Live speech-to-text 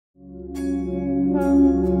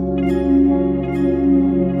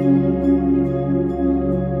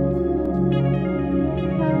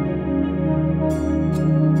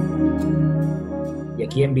I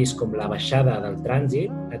aquí hem vist com la baixada del trànsit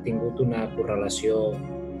ha tingut una correlació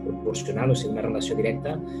proporcional, o sigui, una relació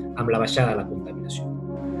directa amb la baixada de la contaminació.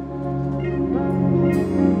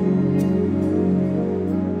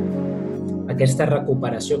 Aquesta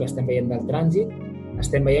recuperació que estem veient del trànsit,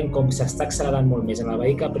 estem veient com s'està accelerant molt més en el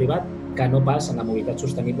vehicle privat que no pas en la mobilitat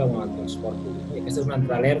sostenible o en el transport públic. I aquesta és una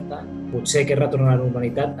altra alerta. Potser aquest retorn a la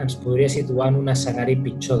normalitat ens podria situar en un escenari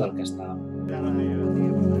pitjor del que estàvem.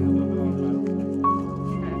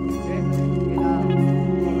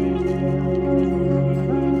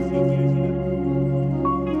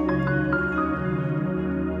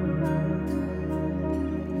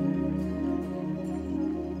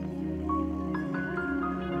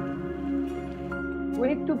 We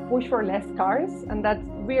need to push for less cars, and that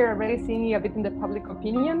we are already seeing a bit in the public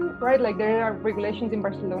opinion, right? Like there are regulations in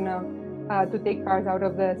Barcelona to take cars out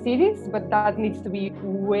of the cities, but that needs to be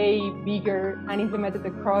way bigger and implemented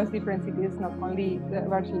across different cities, not only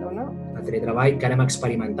Barcelona. El teletreball que hem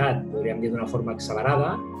experimentat, podríem dir d'una forma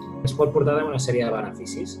accelerada, ens pot portar a una sèrie de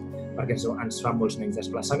beneficis, perquè ens fa molts menys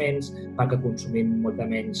desplaçaments, fa que consumim molta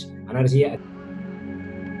menys energia.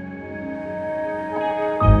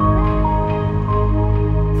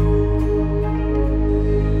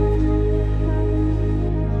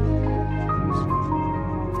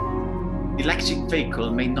 The electric vehicle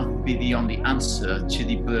may not be the only answer to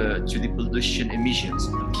the pollution emissions.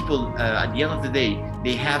 People, at the end of the day,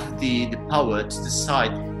 they have the power to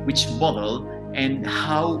decide which model and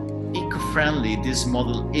how eco-friendly this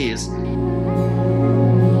model is.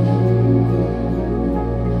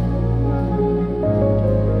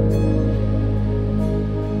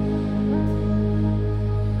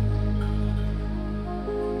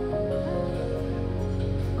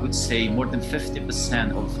 I would say more than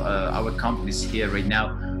 50% of our companies here right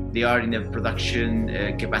now, they are in the production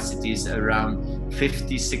capacities around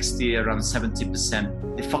 50, 60, around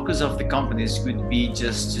 70%. The focus of the companies would be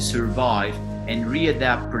just to survive and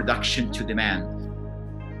readapt production to demand.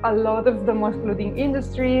 A lot of the most polluting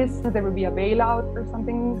industries, there will be a bailout or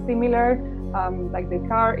something similar, like the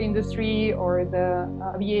car industry or the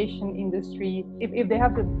aviation industry. If they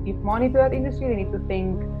have to give money to that industry, they need to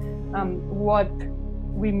think what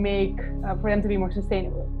we make for them to be more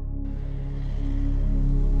sustainable.